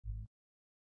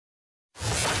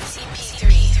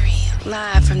MP3,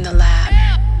 live from the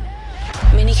lab.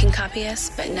 Many can copy us,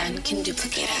 but none can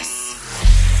duplicate us.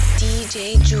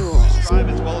 DJ Jules. Drive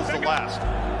as well as the last.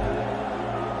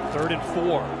 3rd and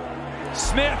 4.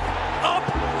 Smith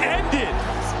upended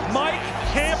Mike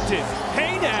Hampton.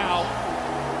 Hey now.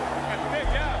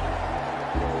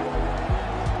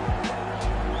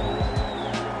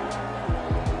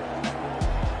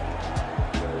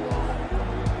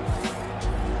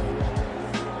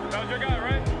 That was your guy,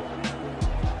 right?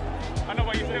 I know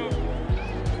what you do.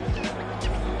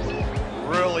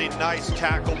 Really nice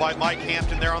tackle by Mike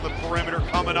Hampton there on the perimeter,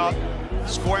 coming up,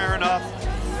 squaring up,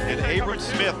 and Abram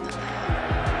Smith. 4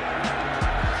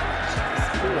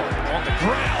 on the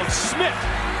ground. Smith,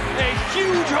 a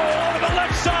huge hole on the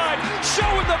left side,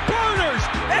 showing the burners.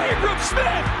 Abram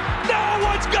Smith, no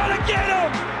one's gonna get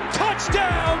him.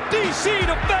 Touchdown, DC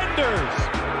Defenders.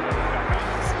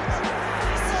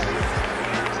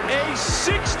 A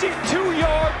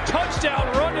 62-yard touchdown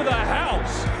run to the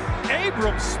house.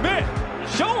 Abram Smith,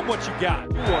 show him what you got.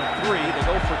 2 on 3, they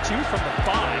go for 2 from the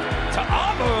 5 to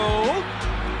Abu,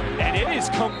 and it is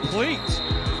complete.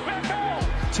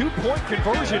 2-point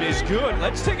conversion is good.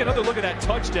 Let's take another look at that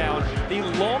touchdown. The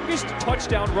longest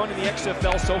touchdown run in the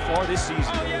XFL so far this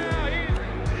season.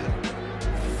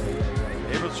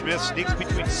 Abram Smith sneaks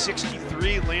between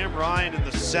 63, Liam Ryan in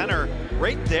the center,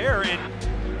 right there, and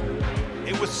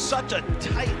it was such a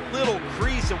tight little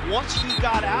crease, and once he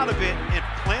got out of it and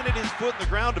planted his foot in the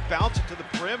ground to bounce it to the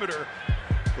perimeter,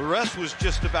 the rest was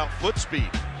just about foot speed.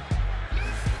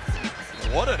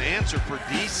 What an answer for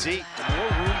DC.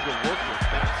 More room to work with,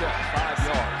 back up 5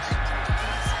 yards.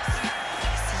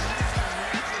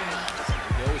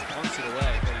 Goes, punts it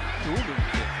away. A booming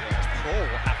kick there. Pro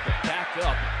will have to back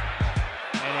up,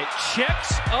 and it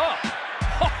checks up.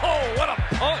 Oh, what a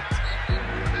punt!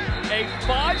 A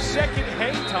 5-second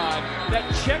hang time that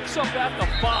checks up at the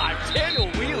 5. Daniel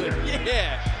Wheeler,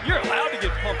 yeah, you're allowed to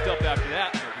get pumped up after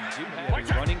that. But we do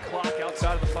have a running clock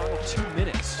outside of the final 2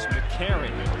 minutes.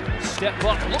 McCarron step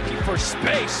up, looking for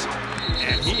space,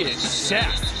 and he is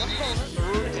sacked.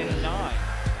 3rd and 9.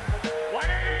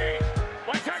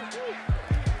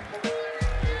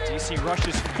 DC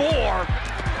rushes 4,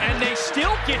 and they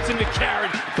still get to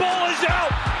McCarron. Ball is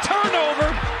out,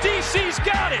 turnover. DC's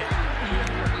got it.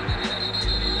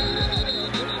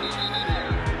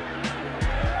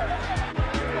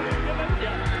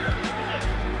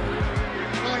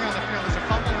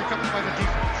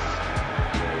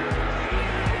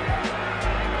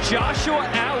 Joshua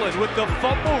Allen with the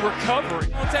fumble recovery.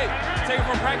 Take it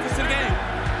from practice to the game.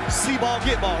 See ball,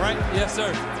 get ball, right? Yes,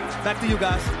 sir. Back to you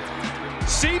guys.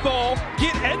 See ball,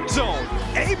 get end zone.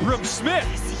 Abram Smith,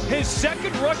 his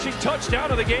 2nd rushing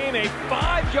touchdown of the game, a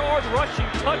 5-yard rushing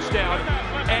touchdown,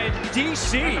 and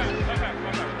DC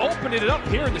opened it up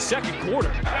here in the 2nd quarter.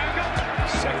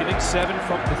 2nd and 7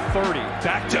 from the 30.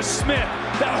 Back to Smith.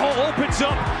 That hole opens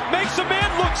up, makes a man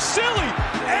look silly.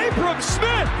 Abram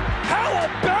Smith, how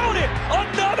about it?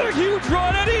 Another huge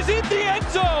run, and he's in the end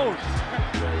zone.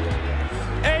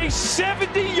 A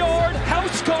 70-yard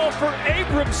house call for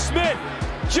Abram Smith.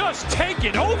 Just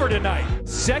taking over tonight.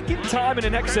 2nd time in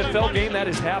an XFL game that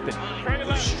has happened.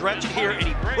 Stretch here, and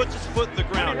he puts his foot in the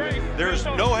ground. There's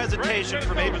no hesitation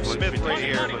from Abram Smith right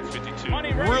here.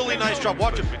 Really nice job.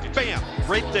 Watch him. Bam!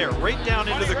 Right there, right down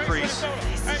into the crease.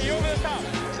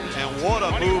 And what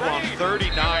a move on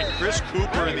 39. Chris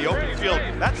Cooper in the open field.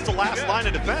 That's the last line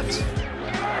of defense.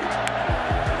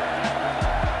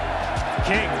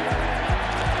 King,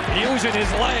 using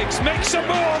his legs, makes a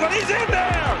move, and he's in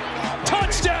there!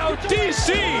 Touchdown,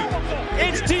 DC!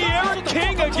 It's De'Aaron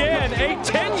King again, a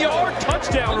 10-yard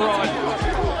touchdown run.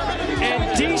 And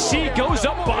DC goes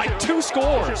up by 2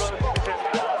 scores.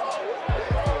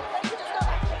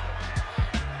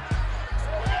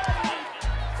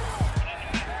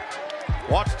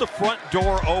 Watch the front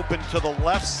door open to the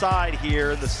left side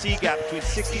here, the C gap between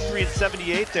 63 and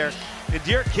 78 there, and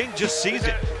De'Aaron King just sees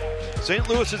it. St.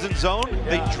 Louis is in zone.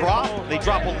 They drop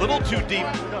a little too deep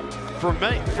for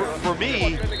me,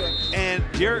 and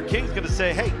De'Aaron King's going to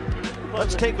say, hey,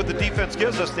 let's take what the defense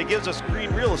gives us. They gives us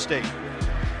green real estate.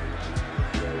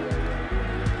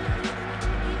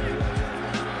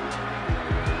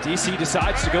 DC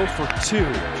decides to go for 2.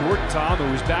 Jordan Tamu,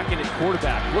 who's back in at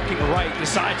quarterback, looking right,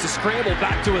 decides to scramble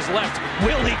back to his left.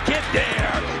 Will he get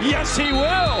there? Yes, he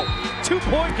will.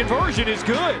 2-point conversion is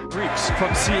good. Reeks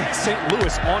from St.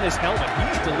 Louis on his helmet.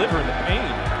 He's delivering the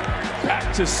pain.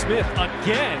 Back to Smith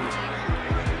again.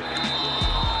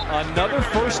 Another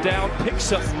first down,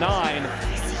 picks up 9.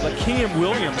 Lakeem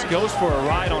Williams goes for a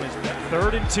ride on his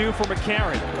 3rd and 2 for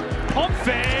McCarron. Pump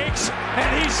fakes,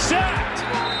 and he's sacked.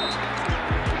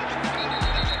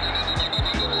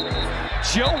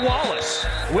 Joe Wallace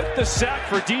with the sack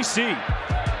for DC.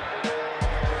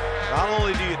 Not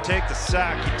only do you take the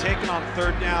sack, you take it on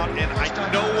third down, and I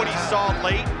know what he saw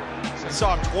late. He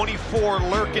saw 24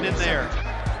 lurking in there.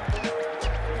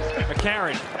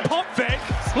 McCarron, pump fake,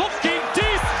 looking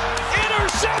deep,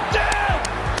 intercepted!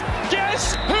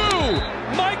 Guess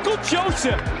who? Michael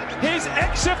Joseph, his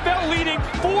XFL leading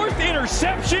 4th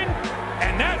interception,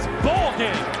 and that's ball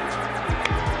game.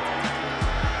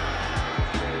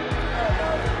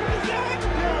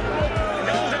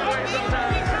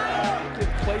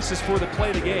 Places for the play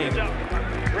of the game.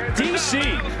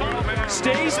 DC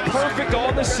stays perfect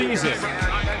all the season.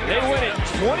 They win it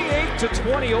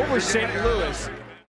 28-20 over St. Louis.